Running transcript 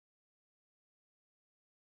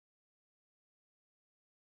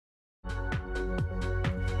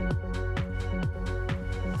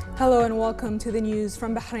Hello and welcome to the news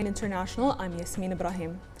from Bahrain International. I'm Yasmin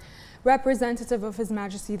Ibrahim. Representative of His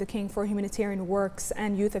Majesty the King for Humanitarian Works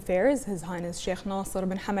and Youth Affairs, His Highness Sheikh Nasser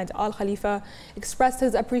bin Hamad Al Khalifa, expressed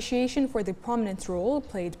his appreciation for the prominent role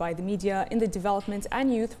played by the media in the development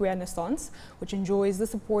and youth renaissance, which enjoys the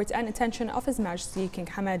support and attention of His Majesty King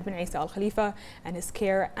Hamad bin Isa Al Khalifa and his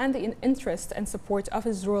care and the interest and support of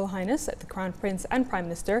His Royal Highness the Crown Prince and Prime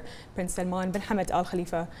Minister Prince Salman bin Hamad Al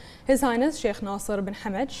Khalifa. His Highness Sheikh Nasser bin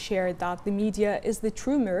Hamad shared that the media is the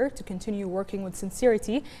true mirror to continue working with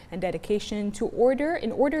sincerity and dedication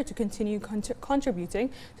in order to continue contributing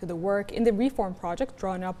to the work in the reform project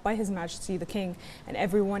drawn up by His Majesty the King, and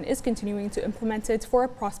everyone is continuing to implement it for a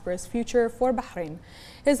prosperous future for Bahrain.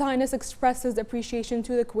 His Highness expressed his appreciation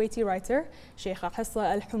to the Kuwaiti writer Sheikha Hissa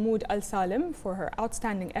Al-Hamoud Al-Salim for her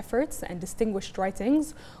outstanding efforts and distinguished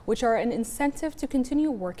writings, which are an incentive to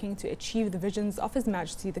continue working to achieve the visions of His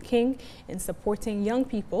Majesty the King in supporting young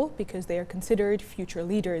people because they are considered future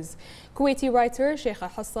leaders. Kuwaiti writer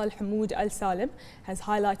Sheikha Hissa Al-Hamoud Al-Salim has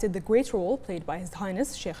highlighted the great role played by His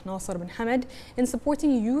Highness Sheikh Nasser bin Hamad in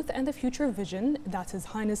supporting youth and the future vision that His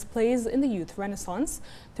Highness plays in the youth renaissance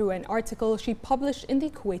through an article she published in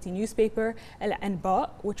the Kuwaiti newspaper Al-Anba,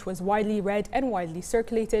 which was widely read and widely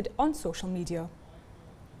circulated on social media.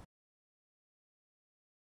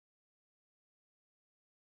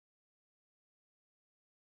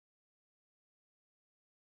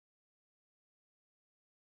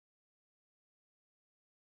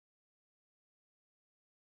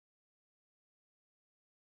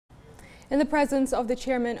 In the presence of the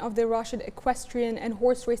chairman of the Rashid Equestrian and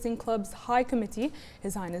Horse Racing Club's High Committee,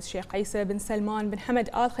 His Highness Sheikh Isa bin Salman bin Hamad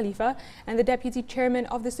Al Khalifa, and the Deputy Chairman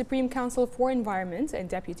of the Supreme Council for Environment and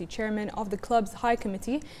Deputy Chairman of the club's High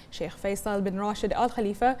Committee, Sheikh Faisal bin Rashid Al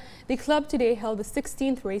Khalifa, the club today held the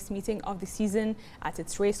 16th race meeting of the season at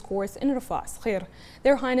its racecourse in Rafah Skhir.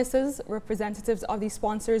 Their Highnesses, representatives of the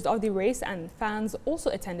sponsors of the race and fans also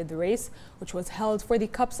attended the race, which was held for the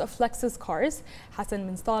Cups of Lexus cars, Hassan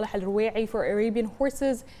bin Saleh Al Ruwai'i for Arabian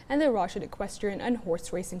horses, and the Rashid Equestrian and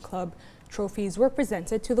Horse Racing Club. Trophies were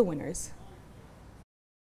presented to the winners.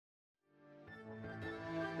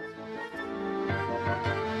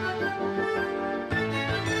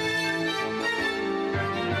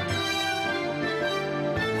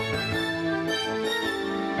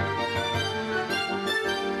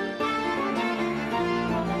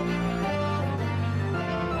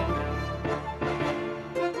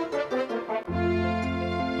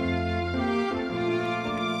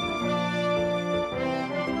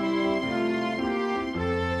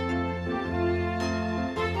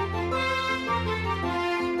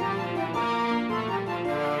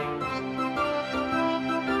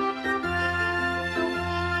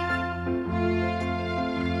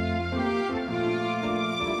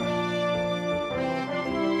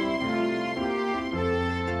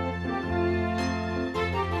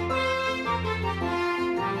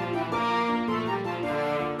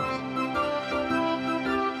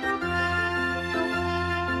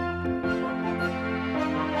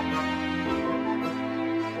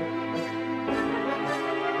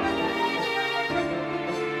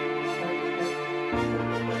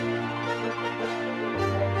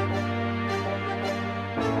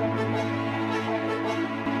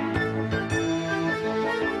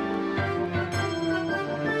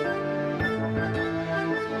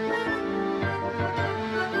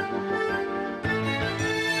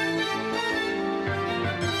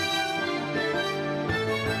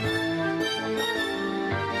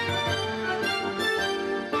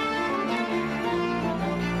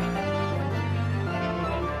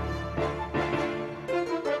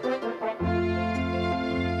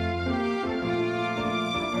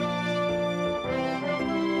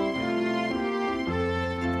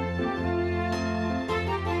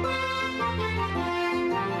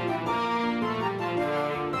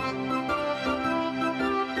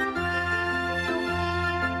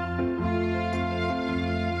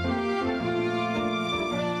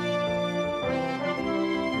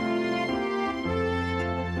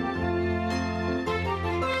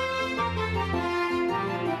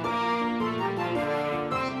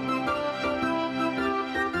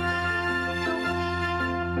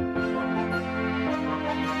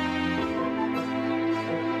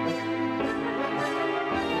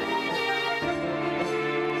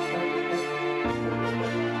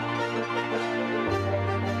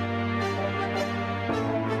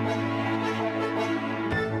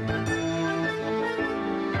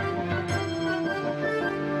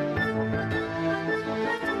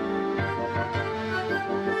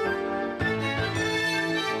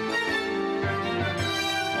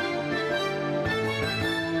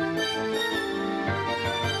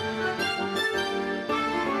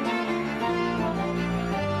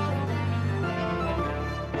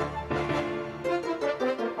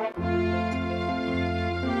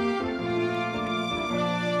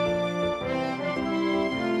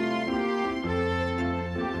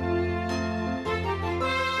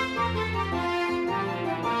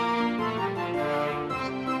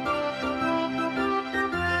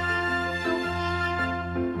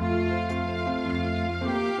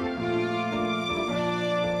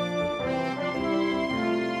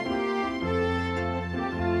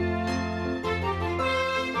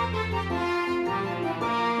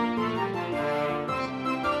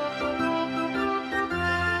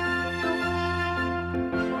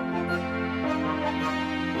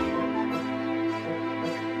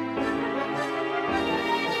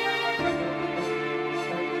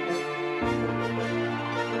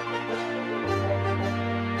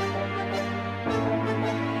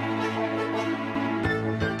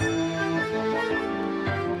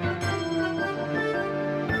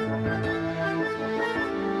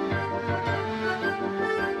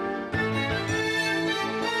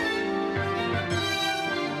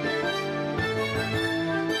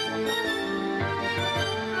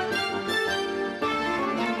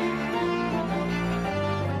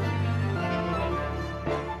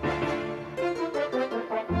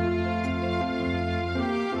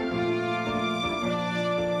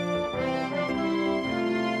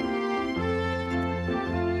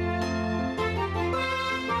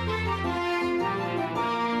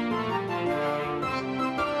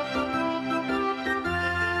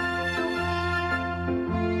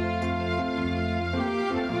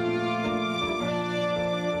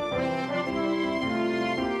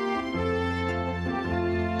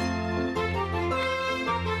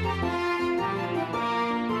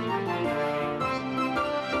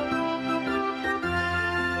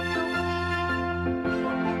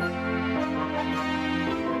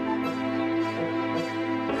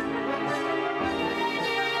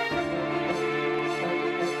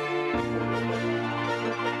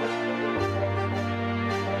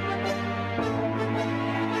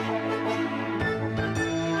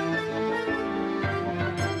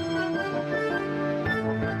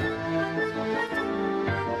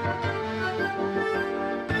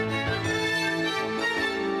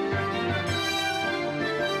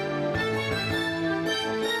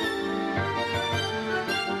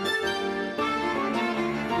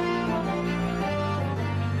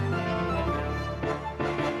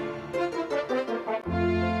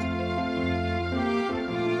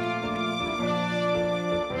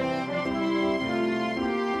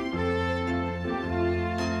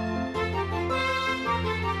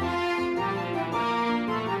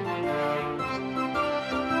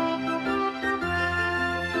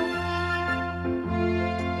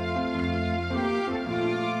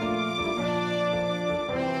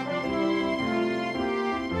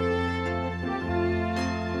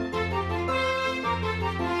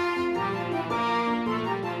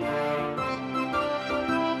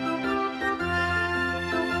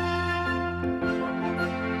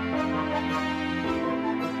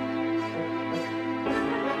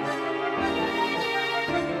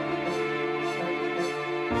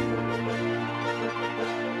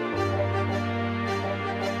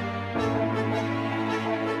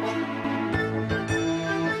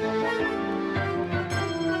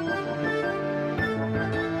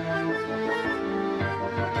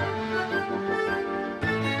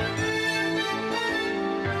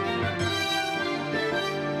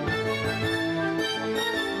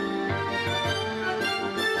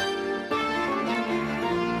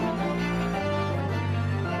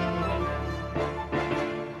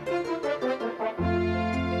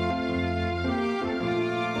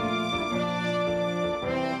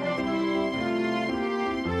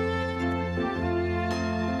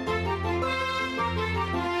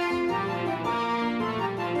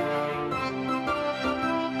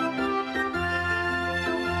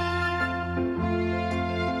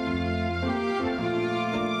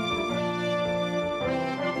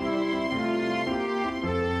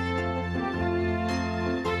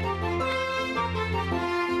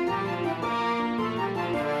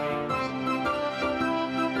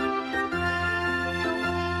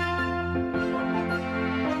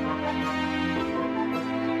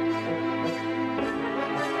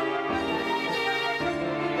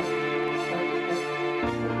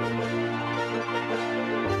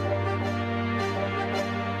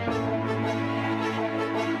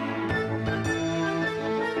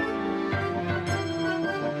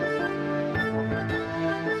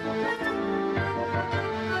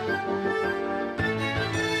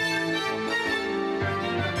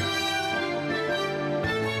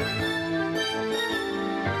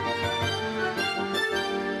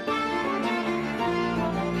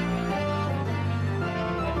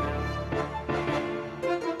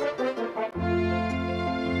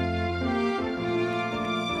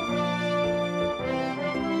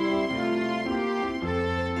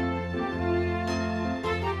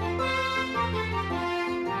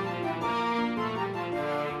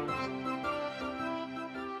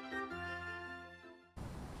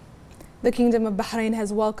 The Kingdom of Bahrain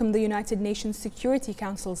has welcomed the United Nations Security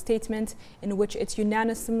Council statement in which it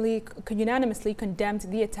unanimously condemned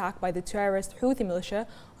the attack by the terrorist Houthi militia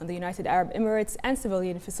on the United Arab Emirates and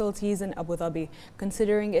civilian facilities in Abu Dhabi,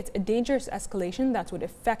 considering it a dangerous escalation that would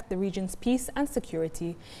affect the region's peace and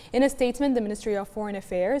security. In a statement, the Ministry of Foreign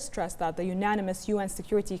Affairs stressed that the unanimous UN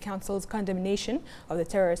Security Council's condemnation of the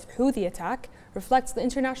terrorist Houthi attack reflects the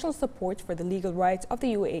international support for the legal right of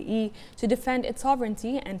the UAE to defend its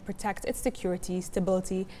sovereignty and protect its security,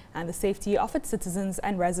 stability, and the safety of its citizens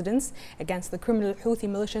and residents against the criminal Houthi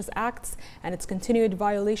militia's acts and its continued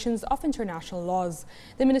violations of international laws.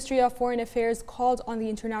 The Ministry of Foreign Affairs called on the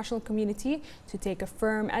international community to take a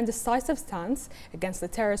firm and decisive stance against the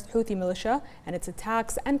terrorist Houthi militia and its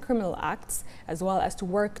attacks and criminal acts, as well as to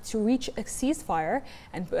work to reach a ceasefire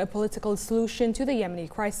and a political solution to the Yemeni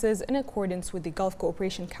crisis in accordance with the Gulf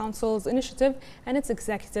Cooperation Council's initiative and its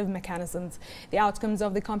executive mechanisms. The outcomes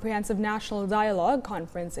of the Comprehensive National Dialogue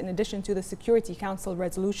Conference, in addition to the Security Council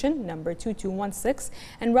Resolution number 2216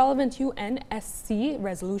 and relevant UNSC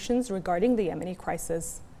resolutions regarding the Yemeni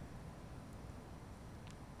crisis.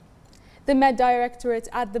 The Met Directorate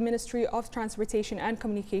at the Ministry of Transportation and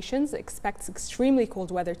Communications expects extremely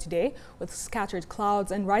cold weather today, with scattered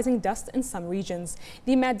clouds and rising dust in some regions.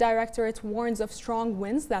 The Met Directorate warns of strong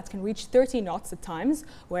winds that can reach 30 knots at times,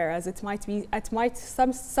 whereas it might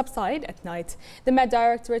subside at night. The Met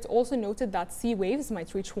Directorate also noted that sea waves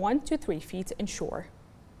might reach 1 to 3 feet inshore.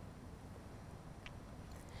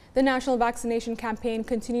 The national vaccination campaign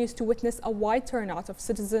continues to witness a wide turnout of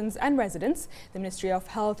citizens and residents. The Ministry of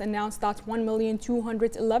Health announced that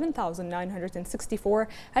 1,211,964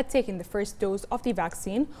 had taken the first dose of the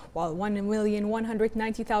vaccine, while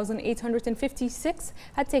 1,190,856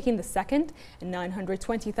 had taken the second and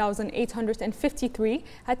 920,853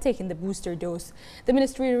 had taken the booster dose. The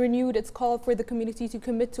ministry renewed its call for the community to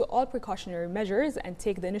commit to all precautionary measures and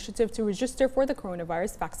take the initiative to register for the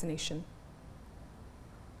coronavirus vaccination.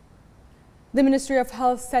 The Ministry of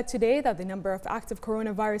Health said today that the number of active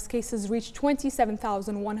coronavirus cases reached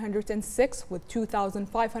 27,106, with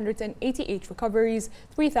 2,588 recoveries,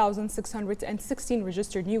 3,616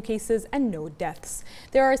 registered new cases, and no deaths.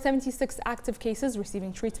 There are 76 active cases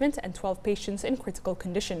receiving treatment and 12 patients in critical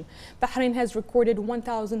condition. Bahrain has recorded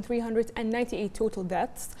 1,398 total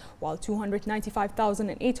deaths, while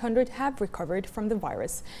 295,800 have recovered from the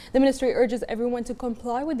virus. The ministry urges everyone to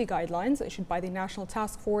comply with the guidelines issued by the National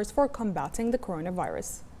Task Force for combating the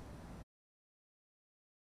coronavirus.